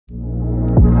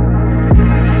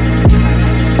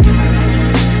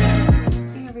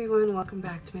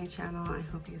channel. I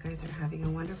hope you guys are having a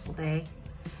wonderful day.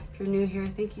 If you're new here,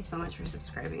 thank you so much for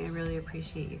subscribing. I really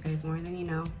appreciate you guys more than you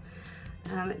know.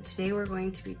 Today we're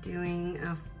going to be doing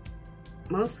a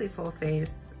mostly full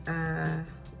face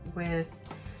with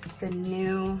the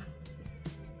new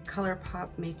Colourpop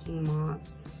Making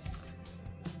Mauves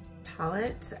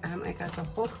palette. I got the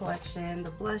whole collection,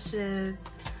 the blushes,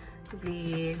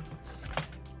 the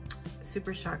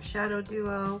Super Shock Shadow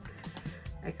Duo.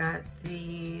 I got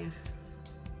the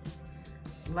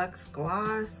Luxe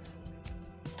Gloss,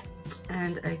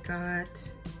 and I got,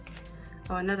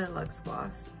 oh, another Luxe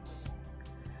Gloss.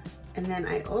 And then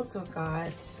I also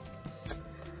got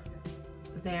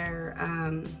their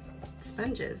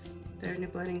sponges, their new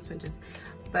blending sponges.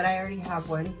 But I already have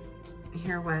one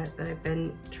here wet that I've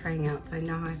been trying out, so I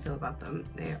know how I feel about them.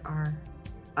 They are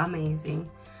amazing.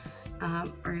 We're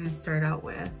gonna start out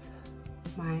with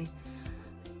my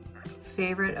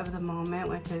favorite of the moment,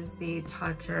 which is the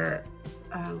Tatcha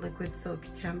Liquid Silk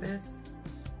Canvas.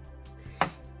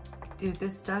 Dude,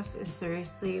 this stuff is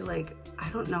seriously, like, I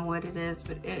don't know what it is,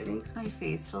 but it makes my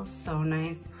face feel so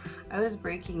nice. I was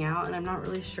breaking out, and I'm not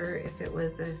really sure if it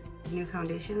was the new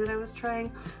foundation that I was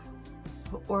trying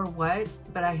or what,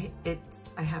 but I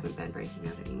haven't been breaking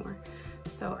out anymore.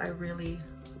 So I really,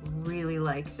 really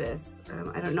like this.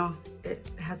 I don't know if it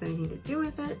has anything to do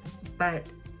with it, but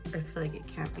I feel like it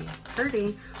can't be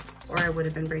hurting, or I would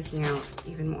have been breaking out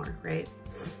even more, right?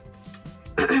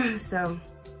 So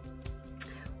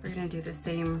we're gonna do the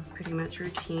same pretty much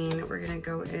routine. We're gonna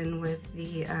go in with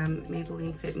the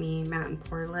Maybelline Fit Me Matte and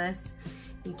Poreless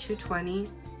in 220.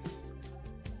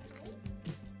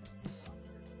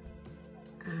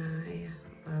 I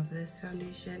love this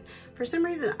foundation. For some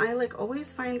reason, I like always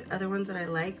find other ones that I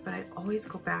like, but I always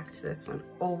go back to this one,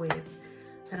 always.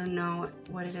 I don't know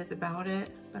what it is about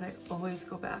it, but I always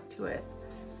go back to it.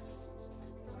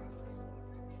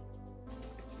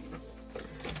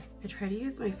 I try to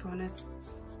use my phone as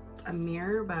a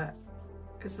mirror, but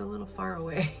it's a little far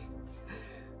away.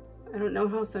 I don't know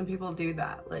how some people do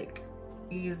that, like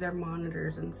use their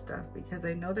monitors and stuff, because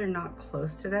I know they're not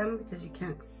close to them because you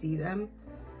can't see them.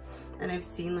 And I've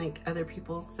seen like other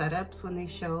people's setups when they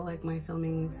show like my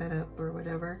filming setup or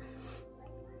whatever,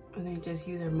 and they just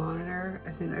use their monitor.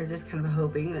 I think they're just kind of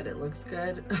hoping that it looks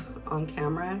good on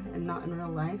camera and not in real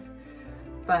life.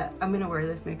 But I'm gonna wear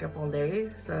this makeup all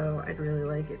day, so I'd really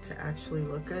like it to actually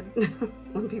look good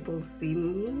when people see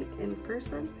me in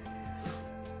person.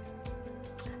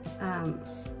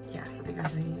 Yeah, I got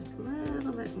to need a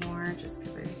little bit more just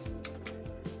because I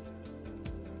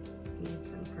need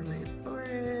some for my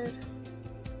forehead.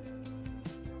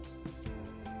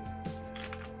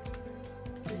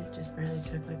 It just barely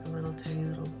took like a little tiny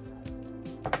little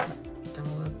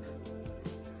dollop.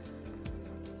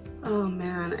 Oh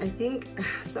man, I think,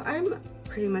 so I'm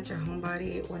pretty much a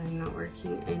homebody when I'm not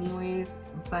working anyways,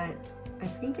 but I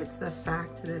think it's the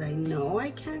fact that I know I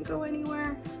can't go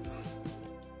anywhere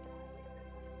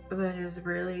that is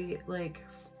really like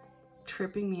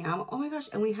tripping me out. Oh my gosh,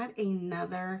 and we had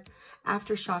another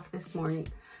aftershock this morning.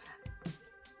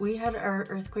 We had our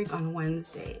earthquake on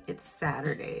Wednesday. It's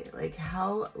Saturday. Like,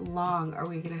 how long are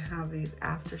we gonna have these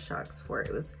aftershocks for?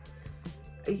 It was,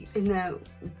 and the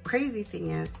crazy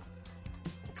thing is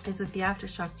with the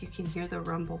aftershocks, you can hear the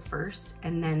rumble first,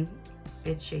 and then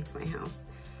it shakes my house.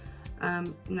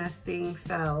 Nothing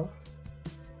fell,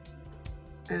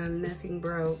 nothing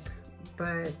broke,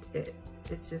 but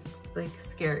it's just like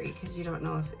scary because you don't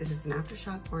know if is this an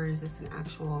aftershock or is this an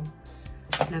actual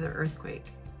another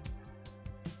earthquake.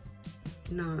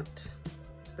 Not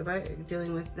the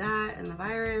dealing with that and the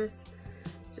virus,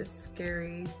 just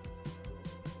scary.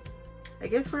 I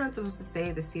guess we're not supposed to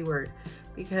say the C word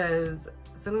because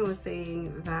someone was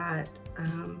saying that,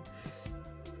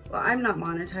 well, I'm not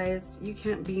monetized. You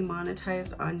can't be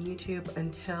monetized on YouTube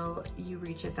until you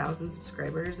reach 1,000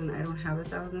 subscribers, and I don't have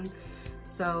 1,000.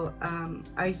 So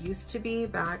I used to be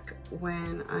back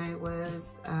when I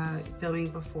was filming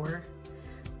before.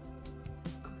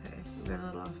 Okay, I got a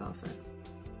little alfalfa.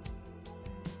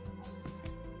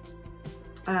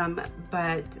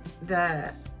 But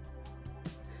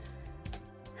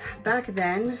back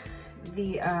then,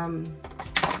 the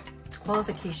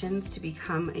qualifications to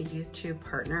become a YouTube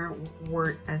partner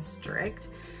weren't as strict.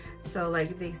 So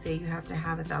like they say you have to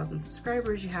have 1,000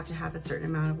 subscribers, you have to have a certain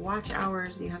amount of watch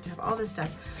hours, and you have to have all this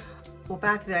stuff. Well,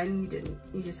 back then you didn't,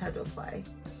 you just had to apply,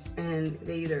 and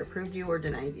they either approved you or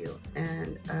denied you.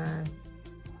 And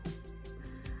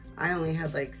I only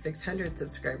had like 600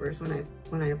 subscribers when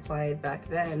I applied back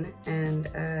then, and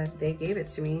they gave it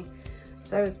to me.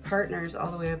 So I was partners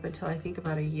all the way up until I think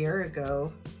about a year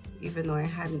ago, even though I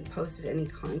hadn't posted any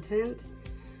content.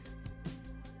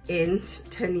 in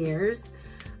 10 years.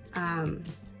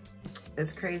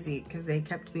 It's crazy because they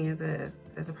kept me as a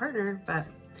partner, but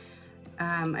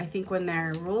I think when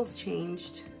their rules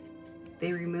changed,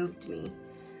 they removed me,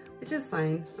 which is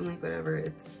fine. I'm like,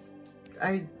 whatever.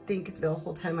 I think the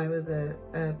whole time I was a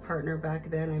partner back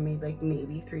then, I made like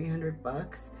maybe 300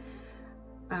 bucks.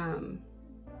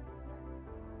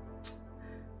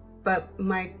 But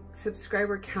my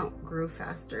subscriber count grew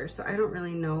faster, so I don't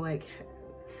really know, like,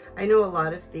 I know a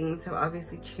lot of things have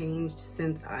obviously changed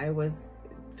since I was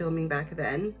filming back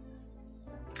then.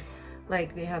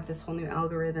 Like, they have this whole new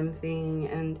algorithm thing,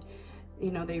 and, you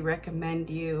know, they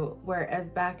recommend you, whereas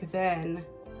back then,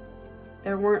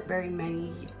 there weren't very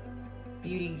many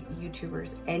beauty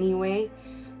YouTubers anyway,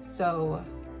 so,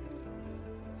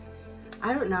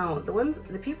 I don't know.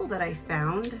 The people that I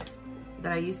found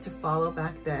that I used to follow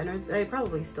back then, or that I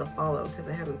probably still follow because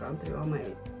I haven't gone through all my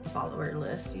follower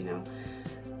list, you know.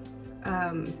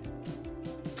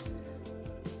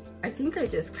 I think I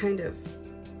just kind of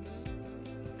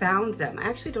found them. I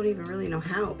actually don't even really know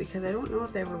how, because I don't know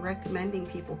if they were recommending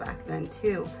people back then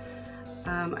too.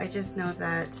 I just know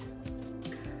that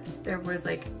there was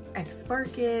like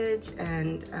X-Sparkage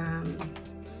and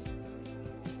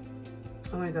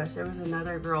oh my gosh, there was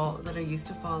another girl that I used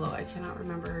to follow. I cannot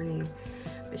remember her name,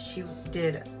 but she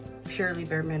did purely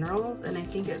Bare Minerals, and I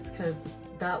think it's because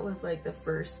that was like the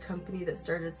first company that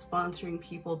started sponsoring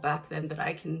people back then that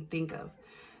I can think of.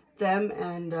 Them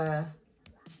and there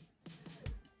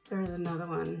was another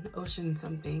one, Ocean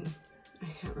something. I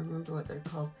can't remember what they're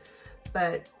called,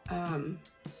 but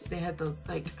they had those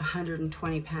like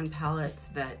 120 pan palettes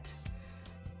that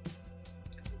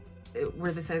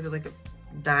were the size of like a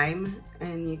dime,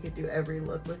 and you could do every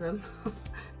look with them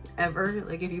ever.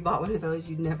 Like, if you bought one of those,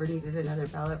 you never needed another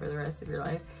palette for the rest of your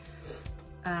life.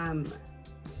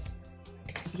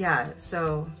 Yeah,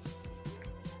 so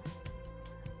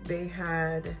they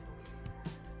had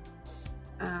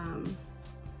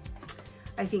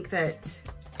I think that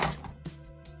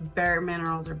Bare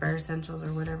Minerals or Bare Essentials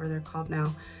or whatever they're called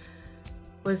now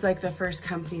was like the first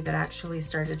company that actually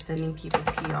started sending people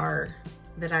PR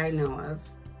that I know of,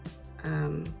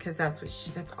 because that's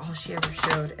all she ever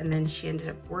showed. And then she ended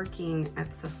up working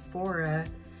at Sephora,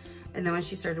 and then when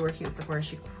she started working at Sephora,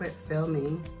 she quit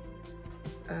filming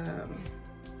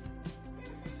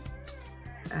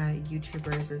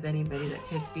YouTubers as anybody that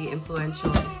could be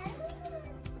influential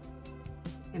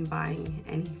in buying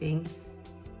anything.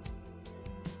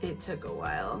 It took a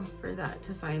while for that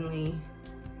to finally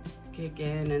kick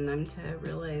in and them to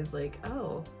realize, like,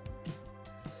 oh,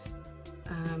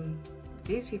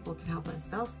 these people can help us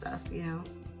sell stuff, you know?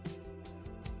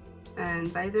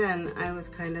 And by then I was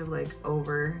kind of like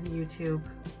over YouTube.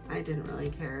 I didn't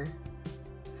really care.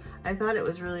 I thought it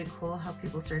was really cool how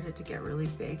people started to get really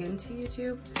big into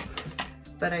YouTube,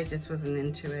 but I just wasn't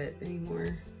into it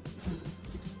anymore.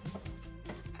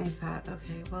 I thought,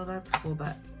 okay, well, that's cool,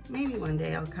 but maybe one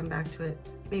day I'll come back to it.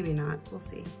 Maybe not, we'll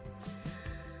see.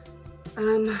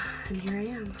 And here I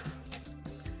am.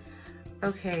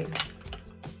 Okay,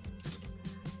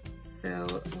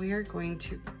 so we are going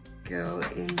to go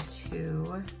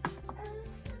into,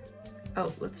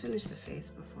 oh, let's finish the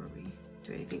face before we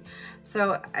do anything.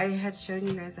 So I had shown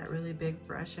you guys that really big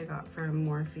brush I got from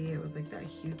Morphe. It was like that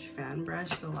huge fan brush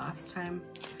the last time.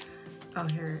 Oh,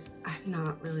 here, I'm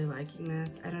not really liking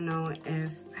this. I don't know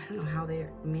how they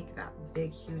make that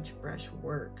big, huge brush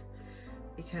work,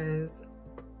 because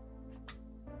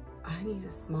I need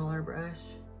a smaller brush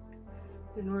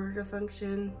in order to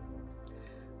function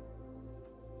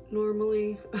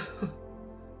normally.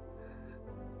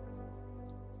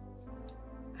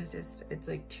 It's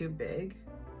like too big.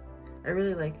 I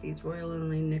really like these Royal &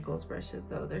 Lane Nichols brushes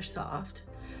though. They're soft,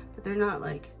 but they're not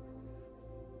like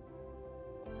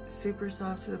super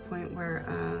soft to the point where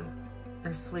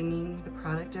they're flinging the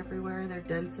product everywhere. They're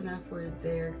dense enough where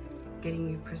they're getting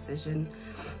you precision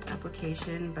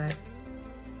application, but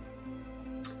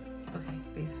okay,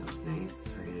 base feels nice.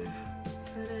 We're gonna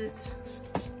set it,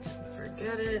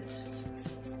 forget it.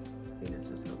 I think this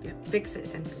was help. Yeah, fix it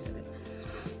and forget it.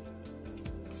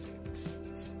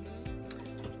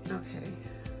 Okay,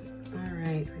 all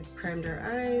right, we've primed our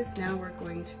eyes. Now we're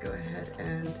going to go ahead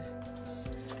and,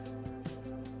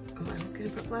 oh, I was gonna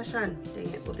put blush on.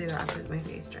 Dang it, we'll do that after my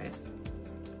face dries.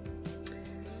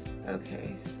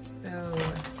 Okay, so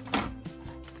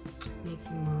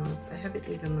making mauves. I haven't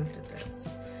even looked at this.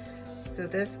 So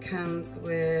this comes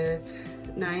with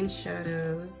 9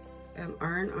 shadows,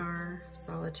 R&R,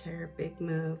 Solitaire, Big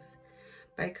Moves,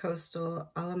 Bi-Coastal,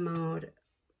 a la Mode,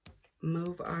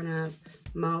 Mauve on Up,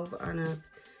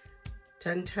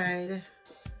 Tongue Tied,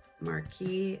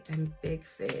 Marquee and Big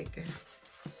Fig.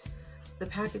 The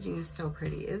packaging is so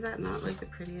pretty. Is that not like the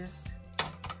prettiest?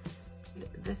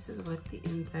 This is what the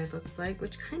inside looks like,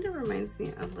 which kind of reminds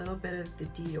me a little bit of the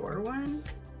Dior one.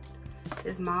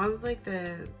 Is mauve's like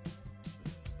the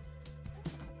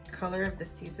color of the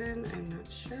season? I'm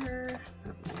not sure.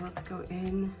 But let's go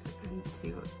in and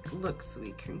see what looks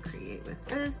we can create with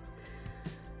this.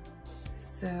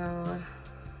 So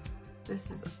this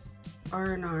is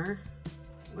R&R,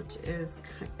 which is,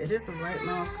 it is a light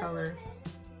mauve color.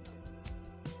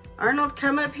 Arnold,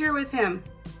 come up here with him.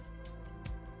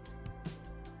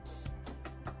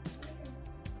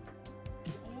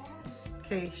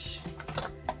 Okay,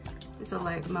 it's a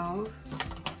light mauve.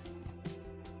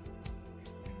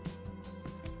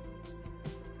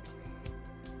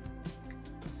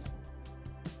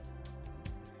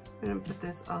 I'm gonna put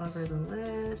this all over the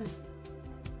lid.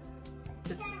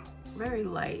 It's very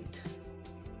light.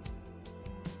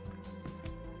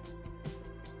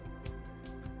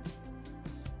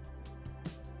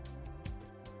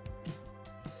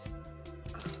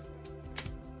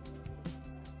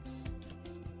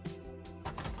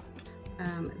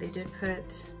 They did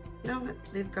put, no,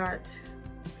 they've got,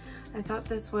 I thought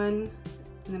this one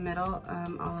in the middle,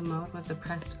 olive mauve, was a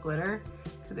pressed glitter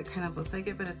because it kind of looks like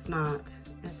it, but it's not.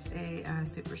 It's a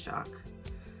Super Shock.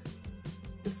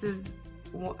 This is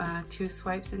 2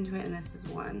 swipes into it, and this is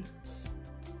 1.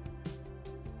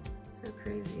 So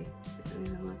crazy. It doesn't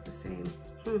even look the same.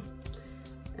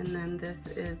 And then this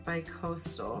is by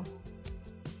Coastal.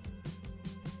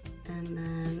 And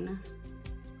then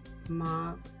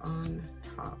mauve on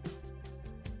top.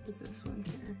 Is this one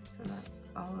here? So that's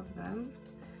all of them.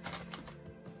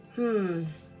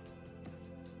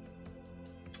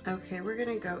 Okay, we're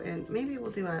gonna go in. Maybe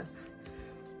we'll do a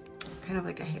kind of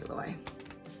like a halo eye.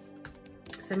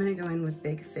 So I'm gonna go in with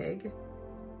Big Fig.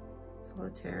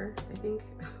 Solitaire, I think.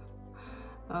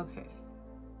 Okay.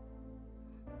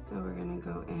 So we're gonna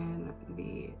go in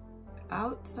the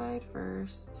outside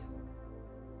first.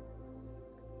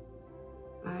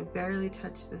 I barely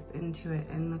touched this into it,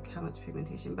 and look how much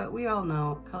pigmentation. But we all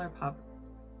know Colourpop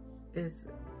is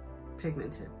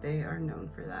pigmented. They are known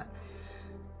for that.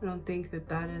 I don't think that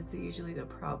that is usually the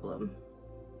problem.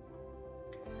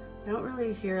 I don't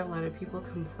really hear a lot of people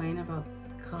complain about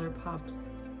Colourpop's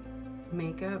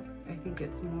makeup. I think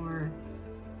it's more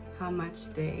how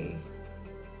much they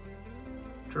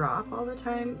drop all the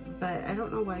time, but I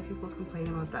don't know why people complain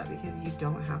about that, because you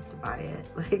don't have to buy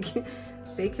it. Like,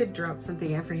 they could drop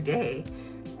something every day,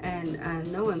 and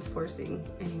no one's forcing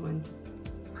anyone to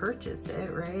purchase it,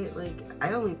 right? Like,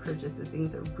 I only purchase the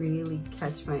things that really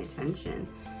catch my attention.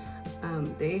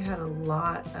 They had a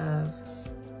lot of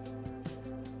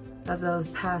those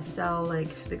pastel,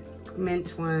 like the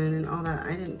mint one and all that.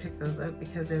 I didn't pick those up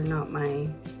because they're not my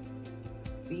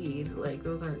speed. Like,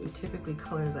 those aren't typically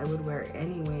colors I would wear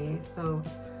anyway, so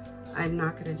I'm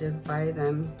not gonna just buy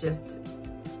them just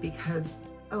because,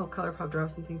 oh, Colourpop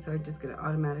dropped something, so I'm just gonna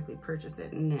automatically purchase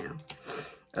it now.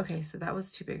 Okay, so that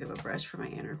was too big of a brush for my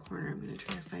inner corner. I'm gonna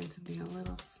try to find something a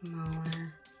little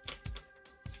smaller.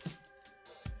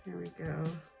 Here we go.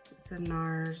 It's a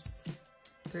NARS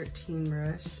 13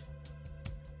 brush.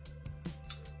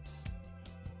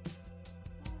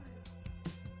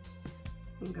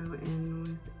 And go in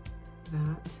with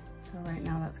that. So right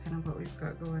now that's kind of what we've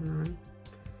got going on.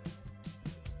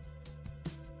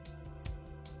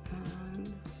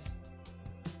 And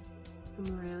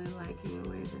I'm really liking the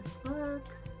way this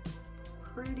looks.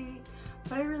 Pretty,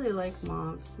 but I really like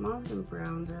mauves. Mauves and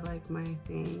browns are like my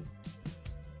thing.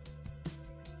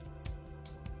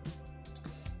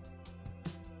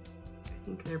 I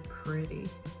think they're pretty.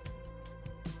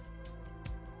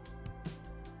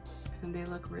 And they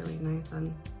look really nice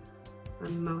on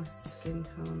most skin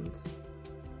tones.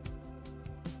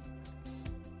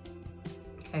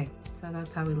 Okay, so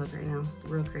that's how we look right now,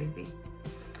 real crazy.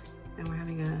 And we're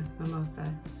having a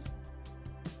mimosa.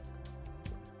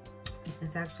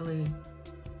 It's actually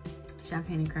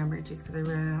champagne and cranberry juice because I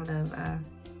ran out of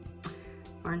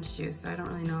orange juice. So I don't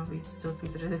really know if we still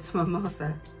consider this a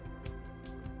mimosa.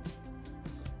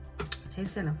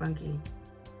 Tastes kind of funky.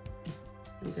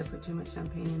 I think I put too much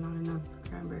champagne and not enough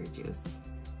cranberry juice.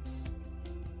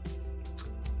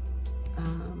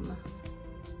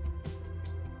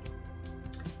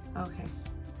 Okay,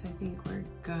 so I think we're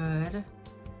good.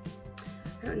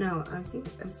 I don't know, I think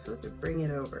I'm supposed to bring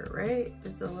it over, right?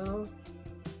 Just a little,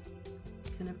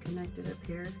 kind of connected up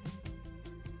here.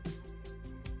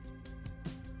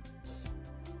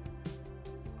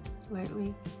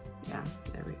 Lightly, yeah,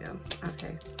 there we go,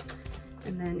 okay.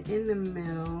 And then in the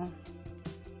middle,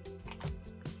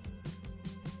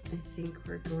 I think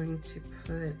we're going to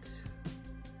put,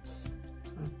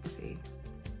 let's see,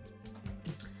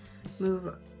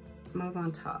 mauve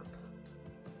on top.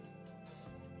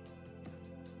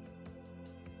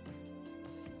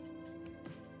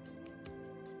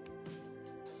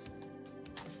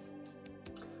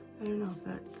 I don't know if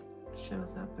that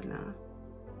shows up enough.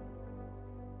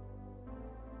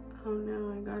 Oh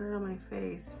no, I got it on my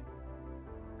face.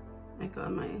 Like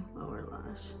on my lower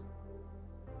lash.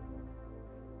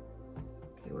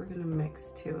 Okay, we're gonna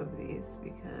mix two of these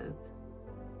because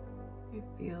I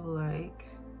feel like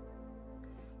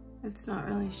it's not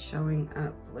really showing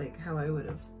up like how I would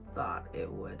have thought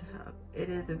it would have. It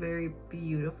is a very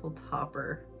beautiful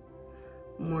topper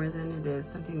more than it is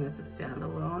something that's a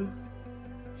standalone.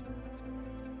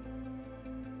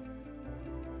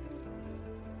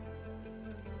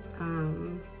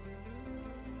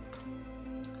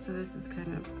 So this is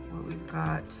kind of what we've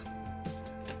got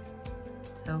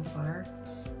so far.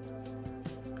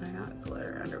 I got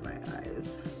glitter under my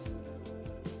eyes.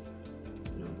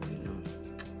 No bueno.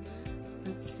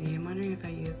 Let's see, I'm wondering if I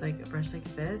use like a brush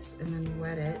like this and then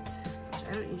wet it, which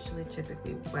I don't usually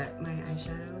typically wet my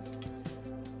eyeshadows.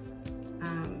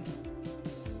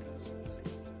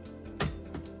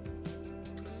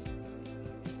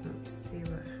 Let's see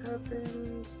what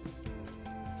happens.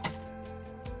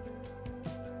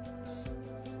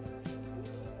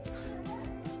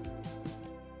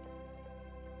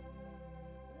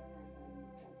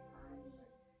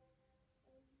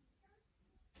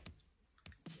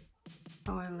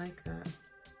 Oh, I like that.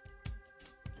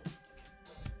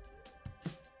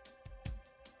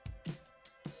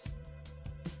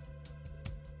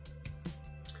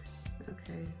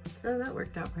 Okay, so that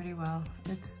worked out pretty well.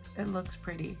 It looks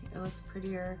pretty. It looks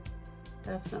prettier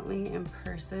definitely in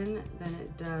person than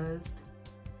it does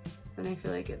when I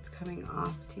feel like it's coming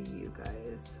off to you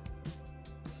guys.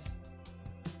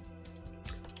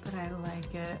 But I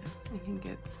like it. I think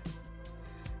it's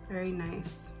very nice.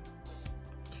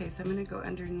 Okay, so I'm gonna go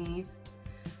underneath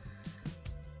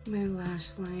my lash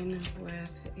line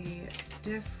with a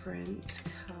different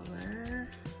color.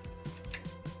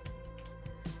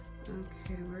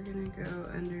 Okay, we're gonna go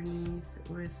underneath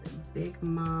with Big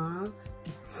Mauve,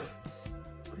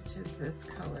 which is this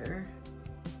color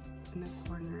in the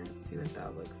corner. Let's see what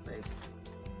that looks like.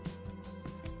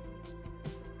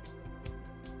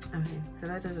 Okay, so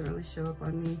that doesn't really show up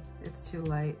on me. It's too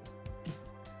light.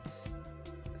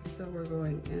 So we're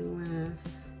going in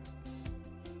with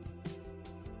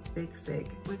Big Fig,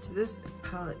 which this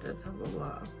palette does have a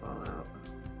lot of fallout,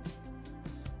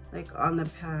 like on the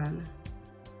pan.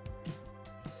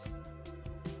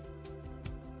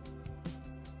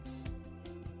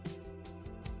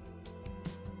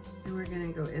 And we're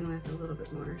gonna go in with a little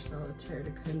bit more solitaire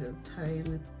to kind of tie in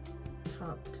the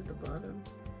top to the bottom.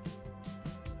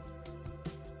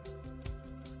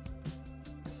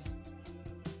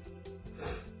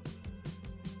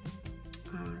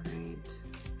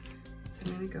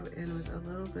 Go in with a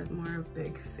little bit more of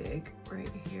Big Fig right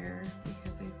here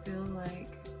because I feel like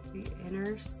the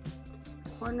inner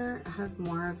corner has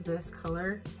more of this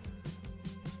color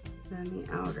than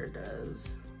the outer does.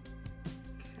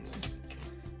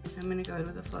 Okay, I'm gonna go in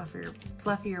with a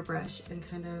fluffier brush and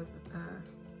kind of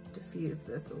diffuse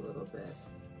this a little bit.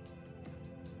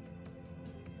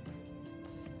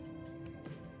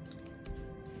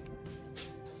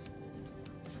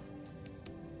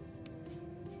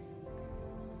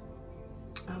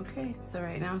 Okay, so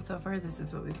right now, so far, this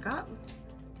is what we've got.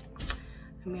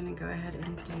 I'm gonna go ahead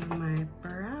and do my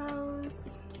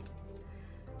brows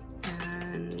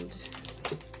and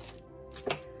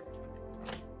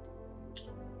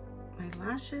my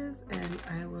lashes, and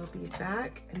I will be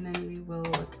back, and then we will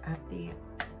look at the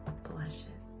blushes.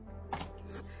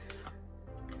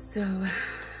 So,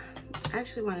 I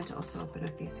actually wanted to also open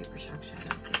up these Super Shock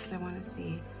shadows because I want to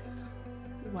see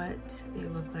what they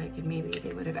look like, and maybe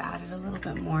they would have added a little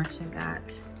bit more to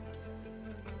that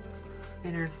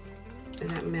in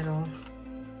that middle.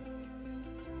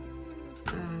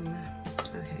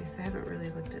 Okay, so I haven't really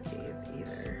looked at these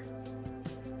either.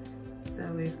 So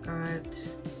we've got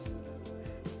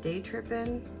Day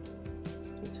Trippin',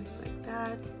 which looks like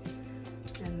that,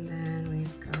 and then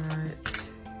we've got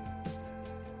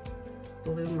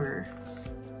Bloomer,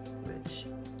 which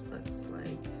looks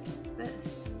like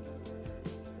this.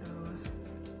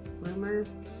 Bloomer,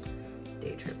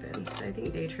 Day Trippin'. So I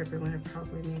think Day Trippin' would have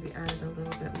probably maybe added a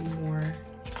little bit more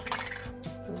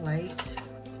light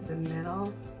to the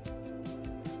middle.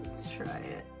 Let's try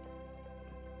it.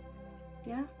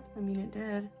 Yeah, I mean it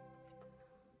did.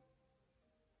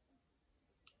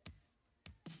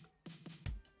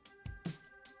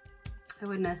 I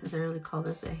wouldn't necessarily call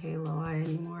this a halo eye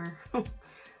anymore.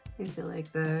 I feel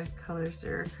like the colors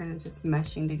are kind of just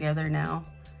meshing together now.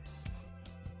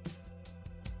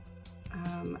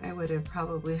 I would have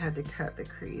probably had to cut the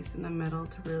crease in the middle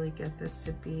to really get this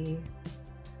to be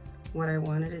what I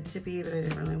wanted it to be, but I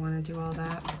didn't really want to do all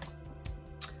that.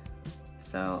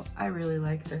 So I really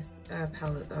like this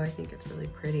palette though. I think it's really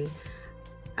pretty.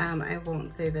 I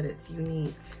won't say that it's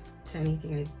unique to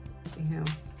anything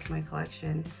to my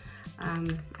collection.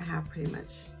 I have pretty much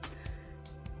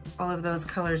all of those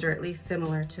colors, or at least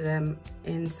similar to them,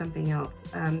 in something else.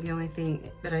 The only thing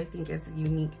that I think is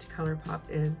unique to Colourpop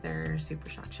is their Super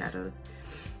Shock shadows.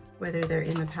 Whether they're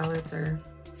in the palettes or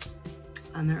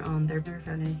on their own, I've never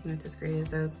found anything that's as great as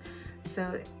those.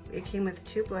 So it came with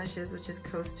 2 blushes, which is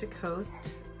Coast to Coast.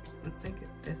 Looks like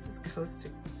this is Coast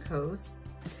to Coast.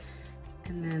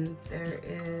 And then there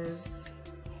is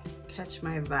Catch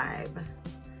My Vibe,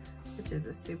 which is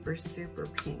a super, super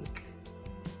pink.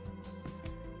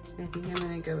 I think I'm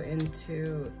gonna go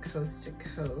into Coast to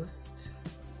Coast.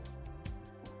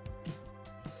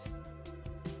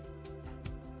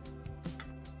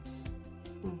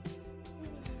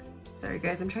 Sorry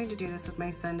guys, I'm trying to do this with my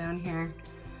son down here.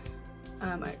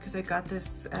 Because I got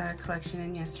this collection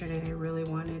in yesterday. I really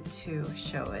wanted to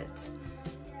show it.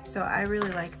 So I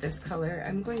really like this color.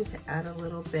 I'm going to add a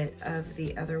little bit of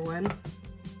the other one,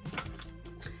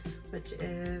 which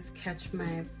is Catch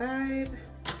My Vibe,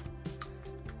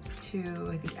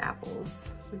 to the apples,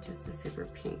 which is the super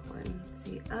pink one.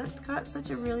 See, it's got such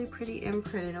a really pretty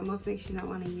imprint. It almost makes you not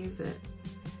want to use it.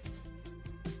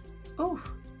 Oh,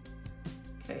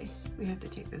 okay. We have to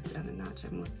take this down a notch.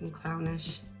 I'm looking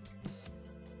clownish.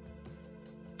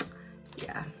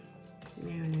 Yeah.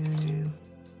 No.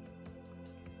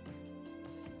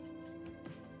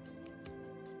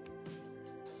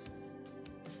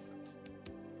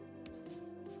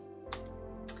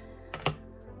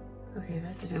 Okay,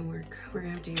 that didn't work. We're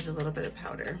gonna have to use a little bit of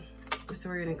powder. So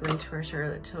we're gonna go into our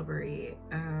Charlotte Tilbury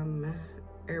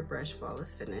Airbrush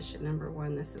Flawless Finish at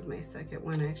 #1. This is my second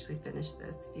one. I actually finished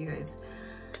this. If you guys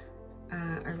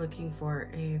are looking for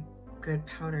a good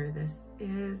powder, this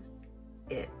is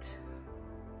it.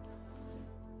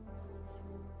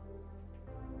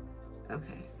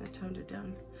 Okay, I toned it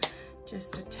down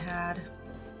just a tad.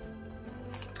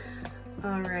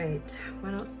 All right,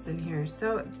 what else is in here?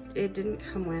 So it didn't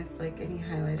come with like any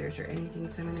highlighters or anything,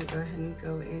 so I'm gonna go ahead and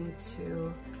go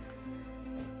into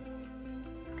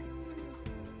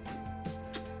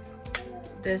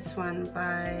this one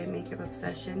by Makeup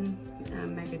Obsession,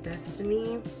 Mega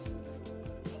Destiny,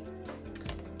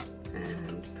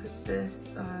 and put this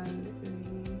on.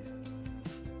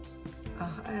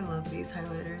 Oh, I love these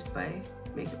highlighters by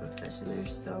Makeup Obsession. They're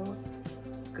so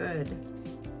good.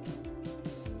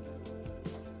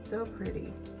 So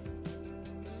pretty.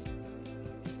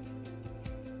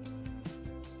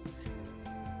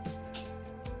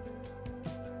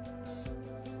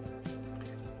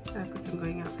 I'm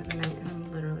going out for the night and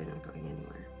I'm literally not going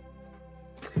anywhere.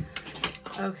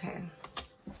 Okay.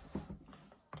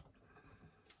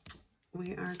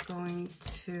 We are going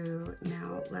to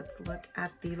now, let's look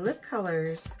at the lip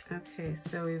colors. Okay,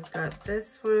 so we've got this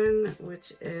one,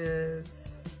 which is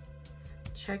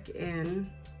Check In.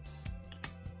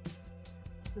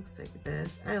 Looks like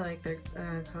this. I like their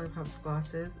Colourpop's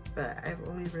glosses, but I've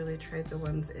only really tried the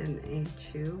ones in a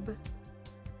tube.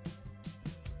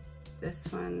 This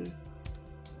one,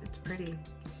 it's pretty.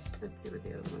 Let's see what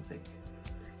the other one looks like.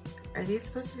 Are these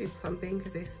supposed to be plumping?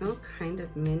 Because they smell kind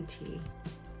of minty.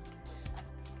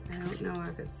 I don't know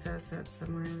if it says that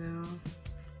somewhere though.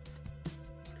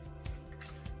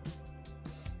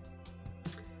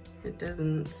 It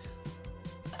doesn't.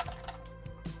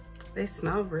 They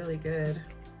smell really good,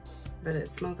 but it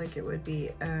smells like it would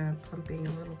be plumping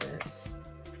a little bit.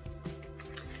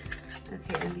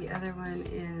 Okay, and the other one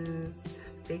is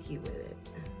Fakey With It.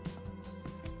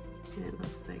 And it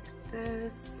looks like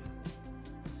this.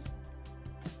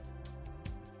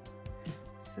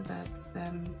 So that's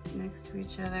them next to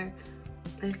each other.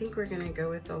 I think we're gonna go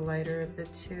with the lighter of the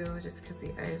two just because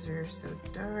the eyes are so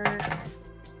dark.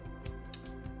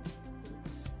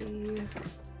 Let's see.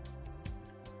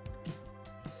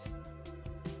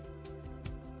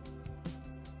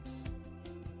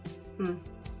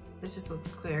 This just looks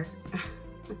clear.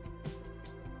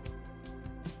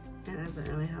 It doesn't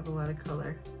really have a lot of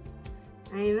color.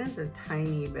 I mean, that's a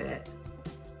tiny bit.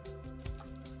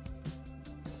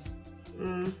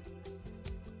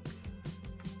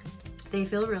 They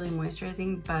feel really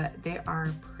moisturizing, but they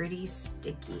are pretty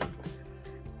sticky.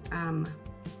 And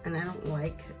I don't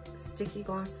like sticky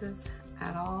glosses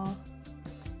at all.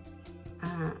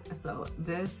 So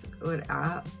this would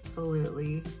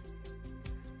absolutely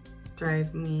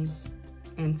drive me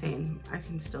insane. I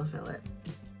can still feel it.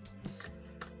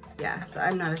 Yeah, so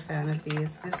I'm not a fan of these.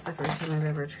 This is the first time I've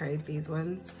ever tried these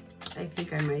ones. I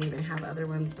think I might even have other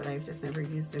ones, but I've just never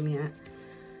used them yet.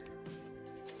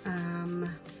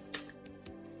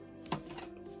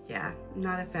 Yeah,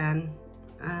 not a fan.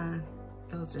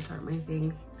 Those just aren't my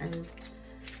thing. I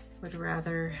would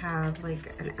rather have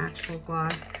like an actual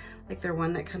gloss, like their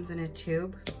one that comes in a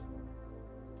tube.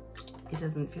 It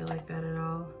doesn't feel like that at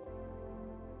all.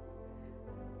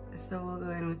 So we'll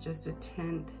go in with just a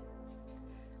tint.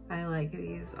 I like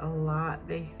these a lot.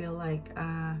 They feel like,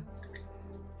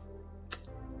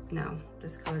 no,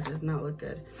 this color does not look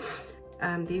good.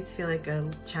 These feel like a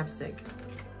chapstick.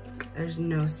 There's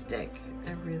no stick.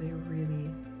 I really,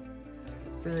 really,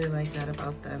 really like that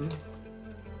about them.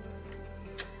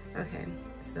 Okay,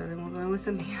 so then we'll go in with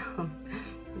something else.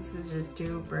 This is just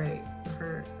too bright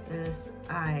for this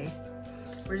eye.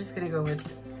 We're just gonna go with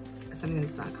something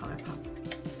that's not Colourpop,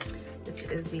 which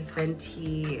is the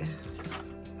Fenty,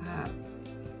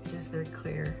 just their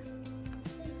clear.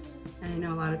 And I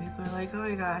know a lot of people are like, oh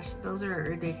my gosh, those are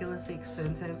ridiculously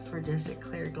expensive for just a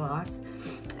clear gloss.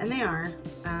 And they are.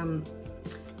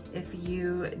 If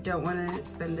you don't want to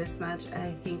spend this much,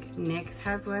 I think NYX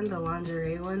has one, the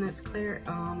lingerie one that's clear.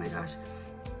 Oh my gosh,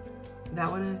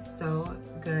 that one is so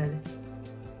good.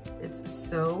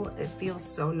 It feels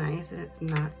so nice and it's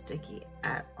not sticky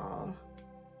at all.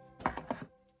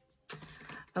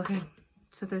 Okay,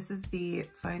 so this is the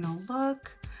final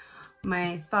look.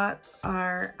 My thoughts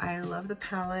are, I love the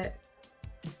palette.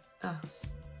 Oh,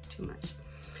 too much.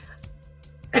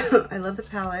 I love the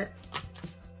palette.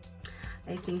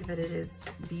 I think that it is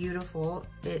beautiful.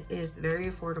 It is very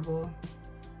affordable.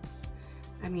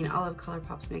 I mean, all of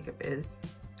Colourpop's makeup is.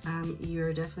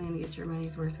 You're definitely gonna get your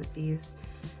money's worth with these.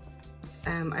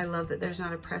 I love that there's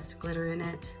not a pressed glitter in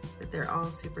it, that they're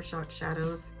all Super Shock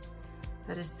shadows.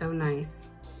 That is so nice,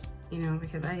 you know,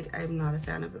 because I'm not a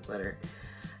fan of the glitter.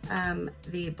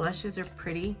 The blushes are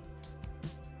pretty.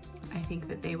 I think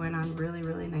that they went on really,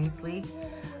 really nicely.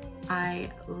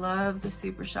 I love the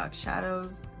Super Shock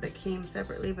shadows that came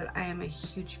separately, but I am a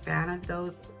huge fan of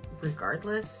those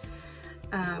regardless.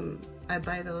 I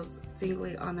buy those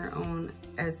singly on their own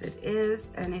as it is,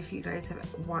 and if you guys have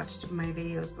watched my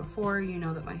videos before, you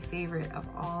know that my favorite of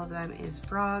all of them is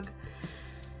Frog.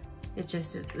 It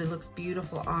looks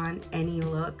beautiful on any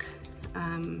look.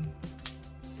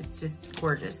 It's just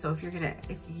gorgeous. So if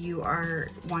you are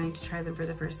wanting to try them for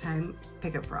the first time,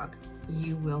 pick up Frog.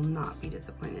 You will not be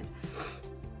disappointed.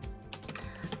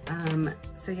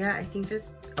 So yeah, I think that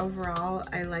overall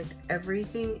I liked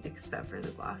everything except for the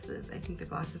glosses. I think the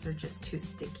glosses are just too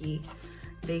sticky.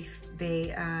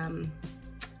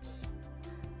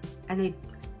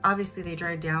 Obviously they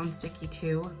dried down sticky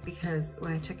too, because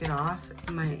when I took it off,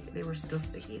 they were still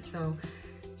sticky. So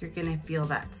you're gonna feel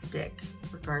that stick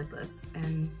regardless,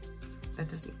 and that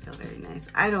doesn't feel very nice.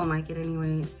 I don't like it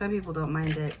anyway. Some people don't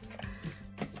mind it.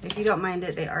 If you don't mind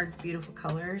it, they are beautiful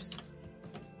colors.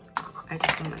 I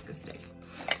just don't like the stick.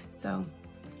 So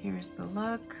here's the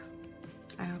look.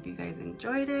 I hope you guys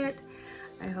enjoyed it.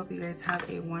 I hope you guys have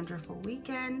a wonderful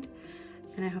weekend,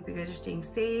 and I hope you guys are staying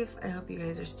safe. I hope you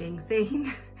guys are staying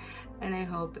sane, and I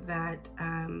hope that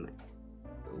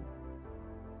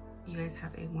you guys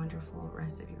have a wonderful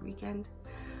rest of your weekend,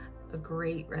 a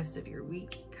great rest of your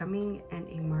week coming, and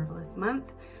a marvelous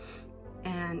month.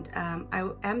 And I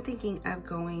am thinking of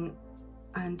going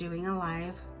and doing a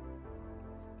live.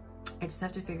 I just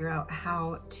have to figure out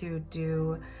how to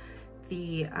do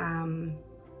the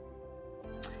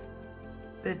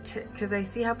because I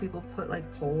see how people put like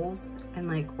polls and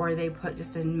like, or they put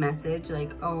just a message like,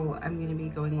 oh, I'm gonna be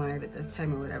going live at this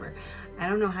time or whatever. I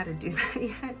don't know how to do that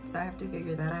yet, so I have to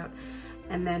figure that out.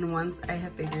 And then once I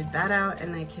have figured that out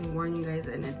and I can warn you guys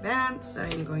in advance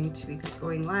that I'm going to be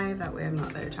going live, that way I'm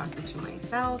not there talking to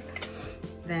myself,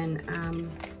 then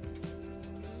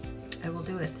I will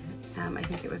do it. I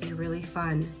think it would be really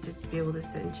fun to be able to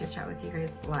sit and chit chat with you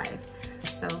guys live.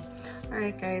 So, all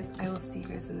right guys, I will see you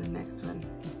guys in the next one.